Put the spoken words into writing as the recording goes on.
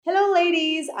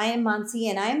ladies. I am Mansi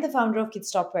and I am the founder of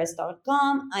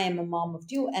KidStopPress.com. I am a mom of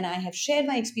two and I have shared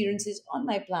my experiences on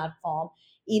my platform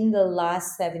in the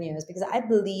last 7 years because I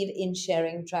believe in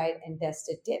sharing tried and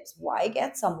tested tips. Why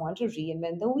get someone to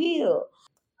reinvent the wheel?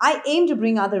 I aim to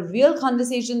bring out the real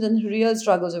conversations and real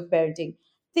struggles of parenting.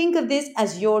 Think of this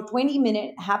as your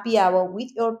 20-minute happy hour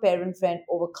with your parent friend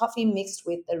over coffee mixed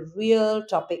with the real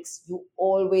topics you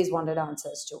always wanted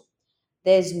answers to.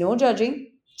 There's no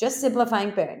judging, just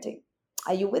simplifying parenting.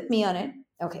 Are you with me on it?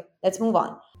 Okay, let's move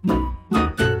on.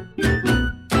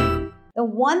 The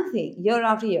one thing year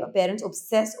after year parents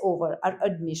obsess over are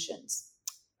admissions.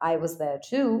 I was there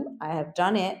too. I have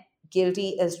done it.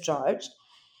 Guilty as charged.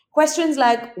 Questions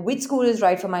like which school is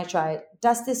right for my child?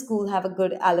 Does this school have a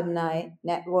good alumni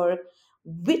network?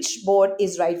 Which board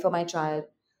is right for my child?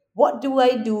 What do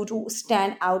I do to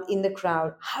stand out in the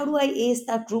crowd? How do I ace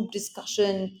that group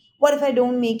discussion? What if I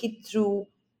don't make it through?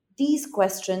 These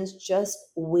questions just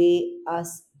weigh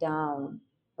us down.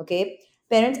 Okay.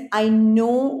 Parents, I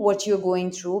know what you're going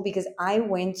through because I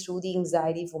went through the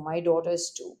anxiety for my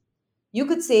daughters too. You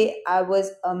could say I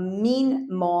was a mean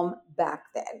mom back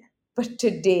then. But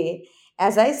today,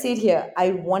 as I sit here,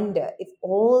 I wonder if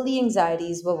all the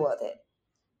anxieties were worth it.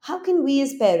 How can we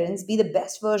as parents be the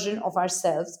best version of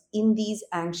ourselves in these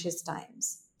anxious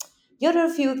times? Here are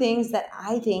a few things that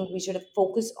I think we should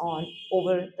focus on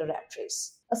over the rat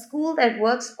race. A school that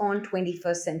works on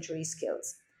 21st century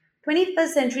skills. 21st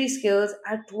century skills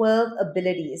are 12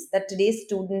 abilities that today's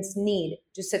students need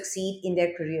to succeed in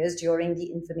their careers during the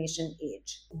information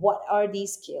age. What are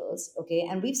these skills? Okay,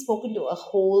 and we've spoken to a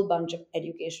whole bunch of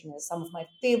educationists, some of my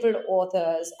favorite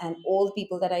authors, and all the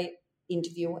people that I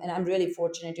interview. And I'm really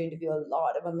fortunate to interview a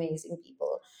lot of amazing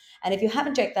people. And if you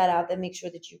haven't checked that out, then make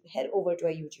sure that you head over to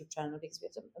our YouTube channel because we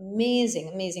have some amazing,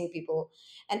 amazing people.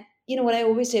 And you know what I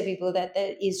always tell people that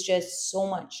there is just so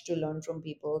much to learn from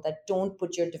people that don't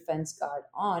put your defense guard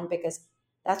on because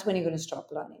that's when you're going to stop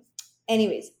learning.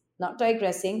 Anyways, not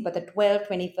digressing, but the 12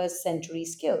 21st century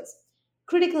skills: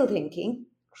 critical thinking,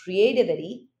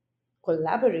 creativity,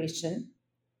 collaboration,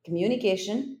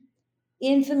 communication,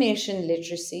 information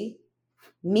literacy,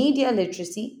 media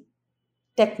literacy,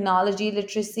 technology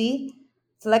literacy,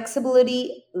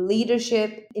 flexibility,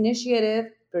 leadership, initiative,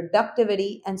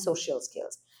 productivity, and social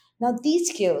skills. Now, these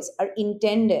skills are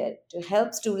intended to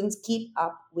help students keep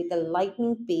up with the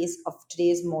lightning pace of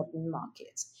today's modern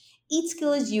markets. Each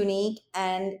skill is unique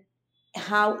and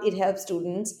how it helps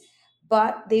students,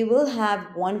 but they will have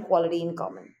one quality in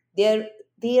common. They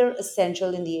are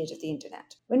essential in the age of the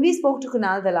internet. When we spoke to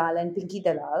Kunal Dalal and Pinky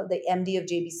Dalal, the MD of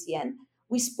JBCN,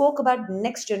 we spoke about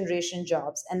next generation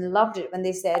jobs and loved it when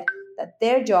they said that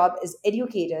their job as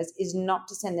educators is not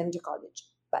to send them to college,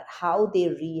 but how they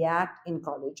react in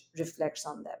college reflects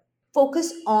on them.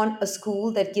 Focus on a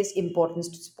school that gives importance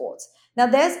to sports. Now,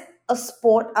 there's a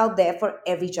sport out there for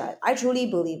every child. I truly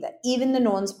believe that, even the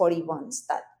non-sporty ones,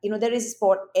 that there is a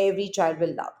sport every child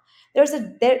will love.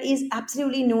 There is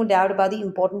absolutely no doubt about the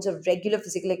importance of regular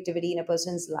physical activity in a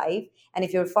person's life. And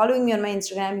if you're following me on my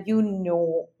Instagram, you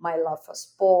know my love for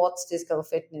sports, physical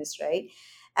fitness, right?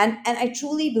 And I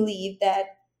truly believe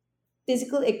that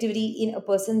physical activity in a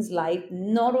person's life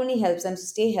not only helps them to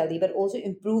stay healthy but also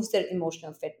improves their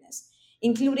emotional fitness.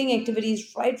 Including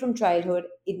activities right from childhood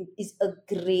it is a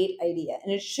great idea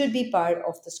and it should be part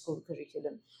of the school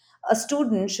curriculum. A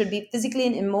student should be physically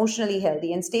and emotionally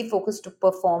healthy and stay focused to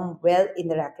perform well in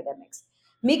their academics.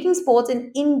 Making sports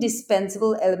an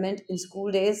indispensable element in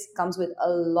school days comes with a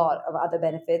lot of other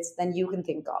benefits than you can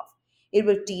think of. It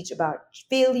will teach about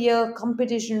failure,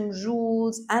 competition,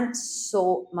 rules, and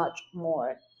so much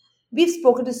more. We've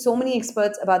spoken to so many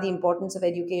experts about the importance of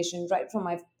education, right from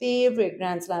my favorite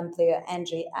Grand Slam player,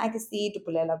 Andre Agassi, to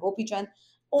Pulela Gopichand.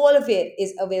 All of it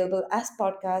is available as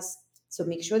podcasts. So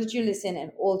make sure that you listen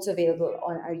and also available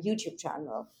on our YouTube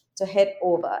channel. So head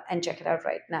over and check it out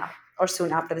right now or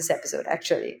soon after this episode,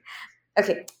 actually.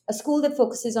 Okay, a school that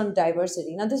focuses on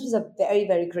diversity. Now, this was a very,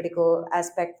 very critical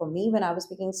aspect for me when I was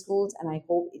picking schools, and I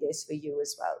hope it is for you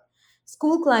as well.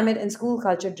 School climate and school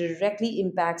culture directly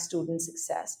impact student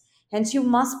success. Hence, you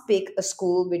must pick a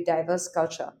school with diverse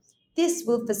culture. This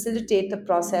will facilitate the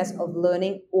process of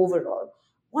learning overall.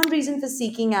 One reason for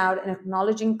seeking out and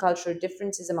acknowledging cultural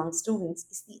differences among students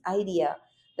is the idea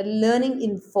that learning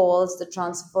involves the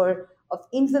transfer of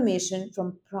information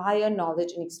from prior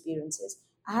knowledge and experiences.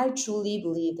 I truly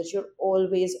believe that you're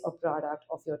always a product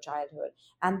of your childhood.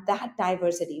 And that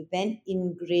diversity, when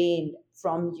ingrained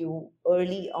from you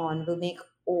early on, will make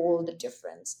all the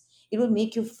difference. It will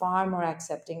make you far more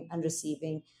accepting and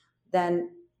receiving than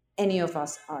any of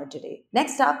us are today.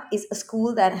 Next up is a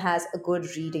school that has a good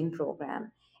reading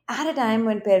program. At a time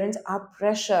when parents are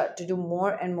pressured to do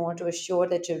more and more to assure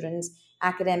their children's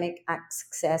academic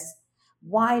success,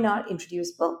 why not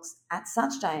introduce books? At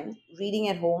such times, reading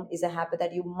at home is a habit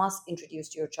that you must introduce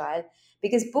to your child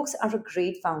because books are a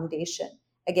great foundation.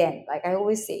 Again, like I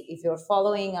always say, if you're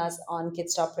following us on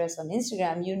Kids Stop Press on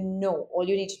Instagram, you know all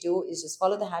you need to do is just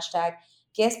follow the hashtag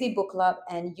KSP Book Club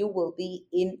and you will be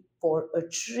in for a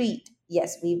treat.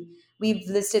 Yes, we've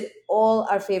listed all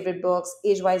our favorite books,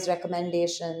 age-wise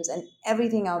recommendations, and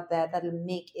everything out there that'll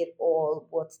make it all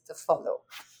worth the follow.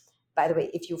 By the way,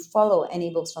 if you follow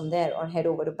any books from there or head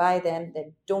over to buy them,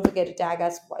 then don't forget to tag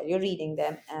us while you're reading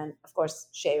them and, of course,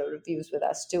 share your reviews with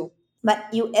us too. But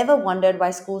you ever wondered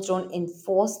why schools don't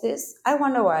enforce this? I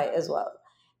wonder why as well.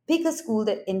 Pick a school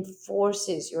that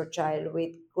enforces your child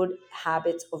with good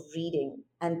habits of reading,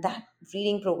 and that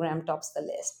reading program tops the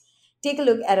list. Take a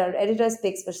look at our editor's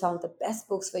picks for some of the best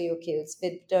books for your kids,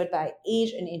 filtered by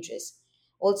age and interest.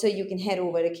 Also, you can head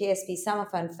over to KSP Summer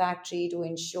Fun Factory to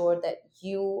ensure that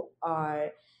you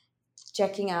are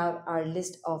checking out our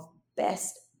list of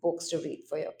best books to read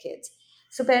for your kids.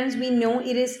 So, parents, we know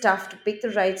it is tough to pick the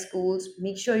right schools.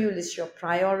 Make sure you list your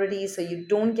priorities so you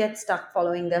don't get stuck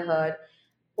following the herd.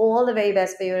 All the very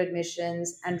best for your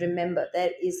admissions. And remember,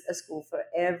 there is a school for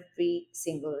every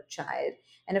single child.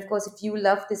 And of course, if you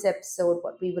love this episode,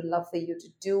 what we would love for you to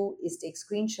do is take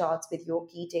screenshots with your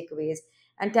key takeaways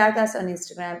and tag us on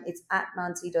Instagram. It's at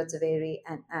mansi.zaveri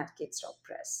and at Kidstop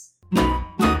Press.